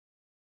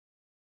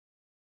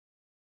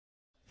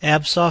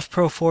Absoft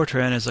Pro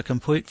Fortran is a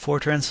complete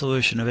Fortran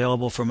solution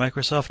available for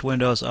Microsoft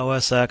Windows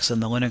OS X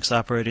and the Linux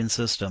operating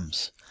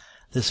systems.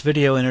 This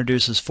video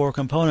introduces four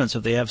components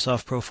of the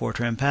Absoft Pro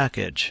Fortran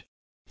package: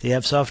 the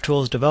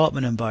AbsoftTools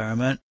development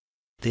environment,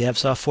 the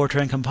Absoft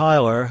Fortran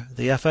compiler,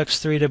 the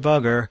FX3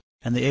 debugger,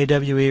 and the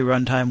AWE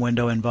runtime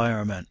window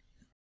environment.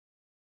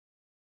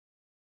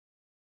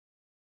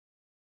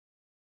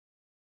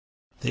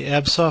 The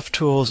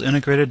AbsoftTools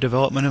Integrated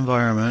Development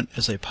Environment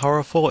is a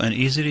powerful and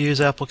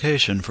easy-to-use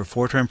application for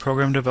Fortran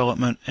program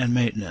development and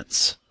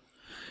maintenance.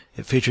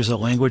 It features a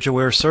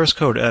language-aware source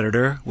code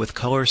editor with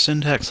color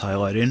syntax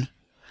highlighting,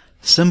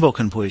 symbol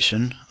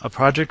completion, a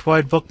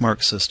project-wide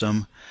bookmark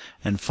system,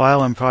 and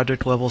file and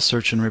project-level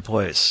search and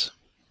replace.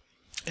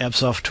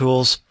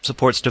 AbsoftTools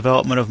supports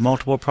development of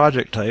multiple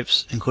project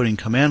types, including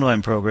command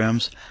line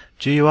programs,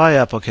 GUI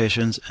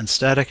applications, and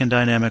static and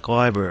dynamic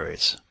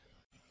libraries.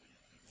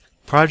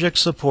 Project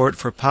support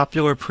for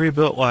popular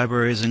pre-built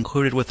libraries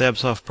included with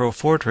Absoft Pro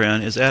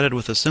Fortran is added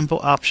with a simple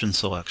option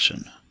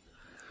selection.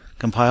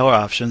 Compiler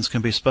options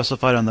can be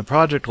specified on the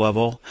project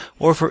level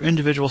or for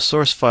individual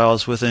source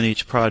files within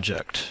each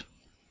project.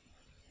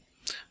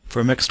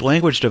 For mixed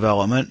language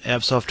development,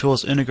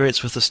 AbsoftTools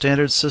integrates with the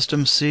standard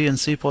System C and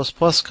C++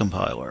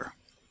 compiler.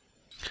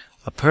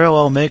 A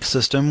parallel make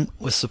system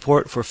with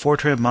support for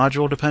Fortran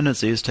module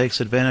dependencies takes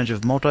advantage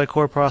of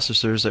multi-core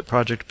processors at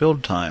project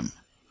build time.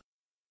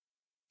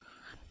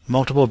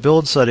 Multiple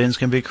build settings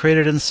can be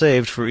created and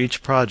saved for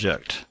each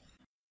project.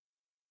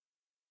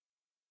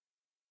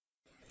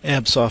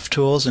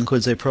 AbsoftTools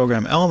includes a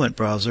program element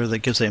browser that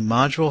gives a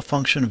module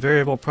function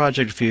variable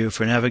project view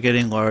for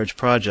navigating large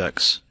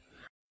projects.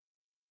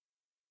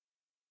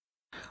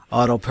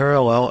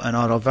 Auto-parallel and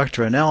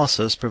auto-vector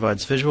analysis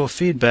provides visual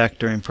feedback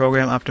during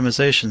program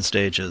optimization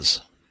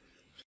stages.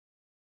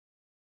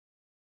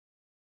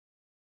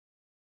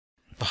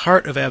 The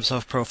heart of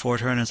Absoft Pro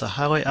Fortran is a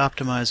highly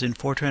optimizing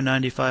Fortran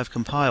 95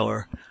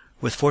 compiler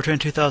with Fortran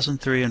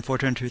 2003 and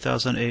Fortran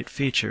 2008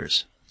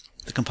 features.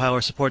 The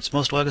compiler supports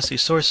most legacy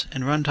source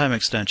and runtime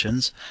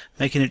extensions,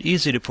 making it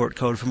easy to port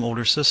code from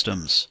older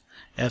systems.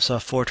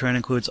 Absoft Fortran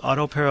includes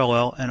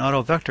auto-parallel and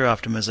auto-vector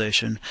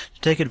optimization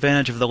to take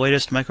advantage of the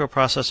latest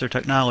microprocessor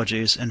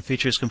technologies and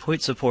features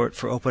complete support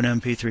for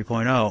OpenMP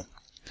 3.0.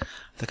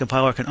 The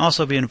compiler can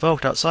also be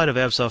invoked outside of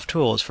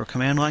AbsoftTools for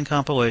command line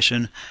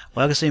compilation,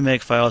 legacy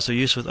makefiles, or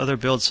use with other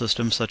build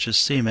systems such as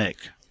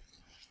CMake.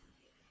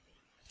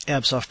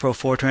 Absoft Pro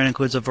Fortran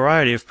includes a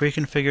variety of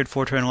pre-configured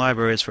Fortran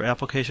libraries for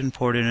application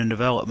porting and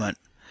development.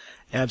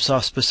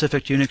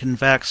 Absoft-specific Unix and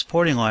VAX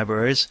porting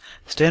libraries,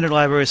 standard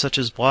libraries such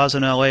as BLAS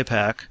and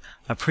LAPACK,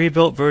 a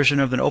pre-built version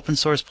of an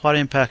open-source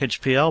plotting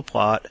package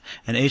plplot,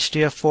 and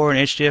HDF4 and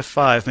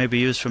HDF5 may be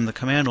used from the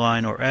command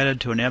line or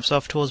added to an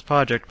AbsoftTools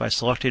project by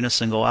selecting a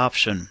single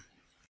option.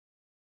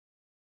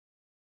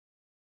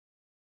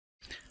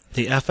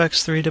 The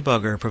FX3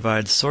 debugger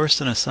provides source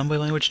and assembly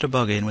language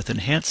debugging with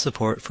enhanced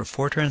support for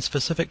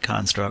Fortran-specific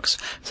constructs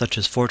such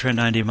as Fortran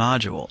 90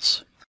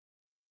 modules.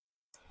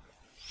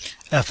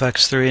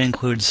 FX3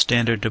 includes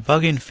standard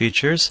debugging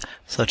features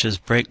such as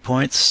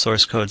breakpoints,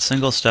 source code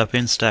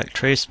single-stepping, stack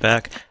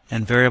traceback,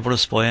 and variable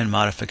display and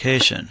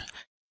modification.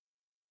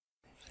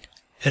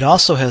 It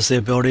also has the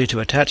ability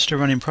to attach to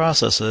running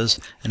processes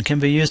and can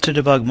be used to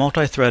debug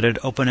multi-threaded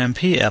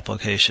OpenMP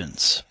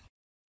applications.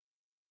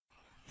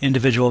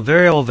 Individual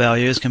variable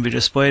values can be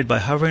displayed by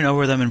hovering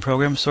over them in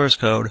program source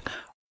code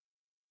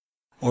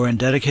or in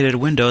dedicated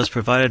windows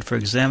provided for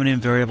examining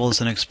variables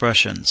and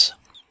expressions.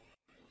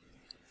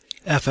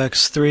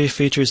 FX3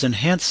 features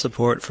enhanced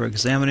support for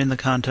examining the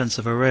contents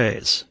of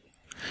arrays,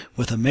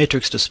 with a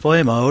matrix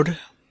display mode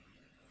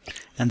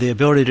and the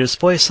ability to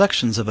display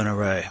sections of an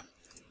array.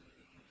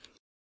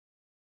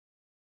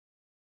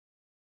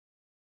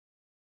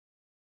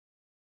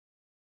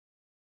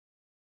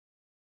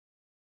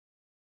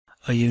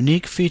 A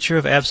unique feature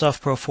of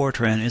Absoft Pro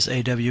Fortran is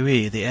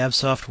AWE, the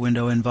Absoft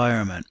Window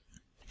Environment.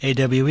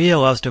 AWE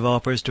allows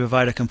developers to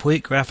provide a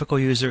complete graphical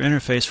user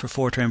interface for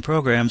Fortran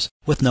programs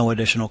with no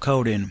additional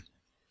coding.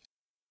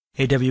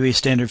 AWE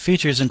standard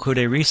features include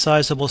a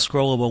resizable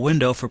scrollable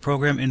window for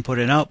program input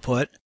and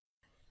output,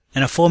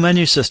 and a full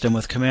menu system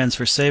with commands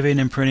for saving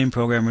and printing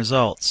program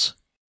results.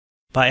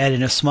 By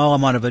adding a small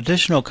amount of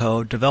additional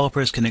code,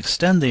 developers can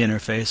extend the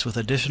interface with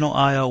additional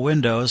I/O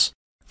windows,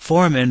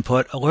 form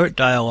input, alert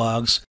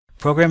dialogues,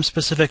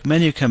 program-specific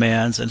menu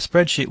commands, and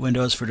spreadsheet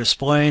windows for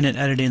displaying and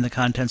editing the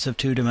contents of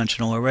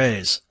two-dimensional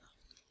arrays.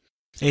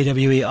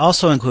 AWE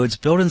also includes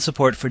built-in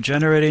support for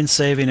generating,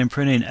 saving, and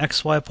printing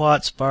XY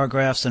plots, bar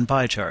graphs, and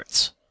pie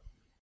charts.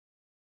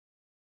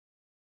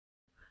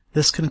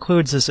 This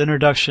concludes this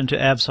introduction to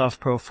Absoft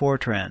Pro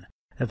Fortran.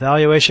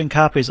 Evaluation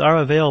copies are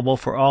available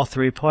for all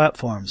three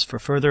platforms. For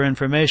further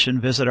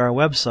information, visit our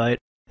website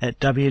at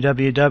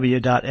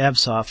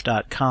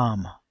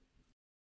www.absoft.com.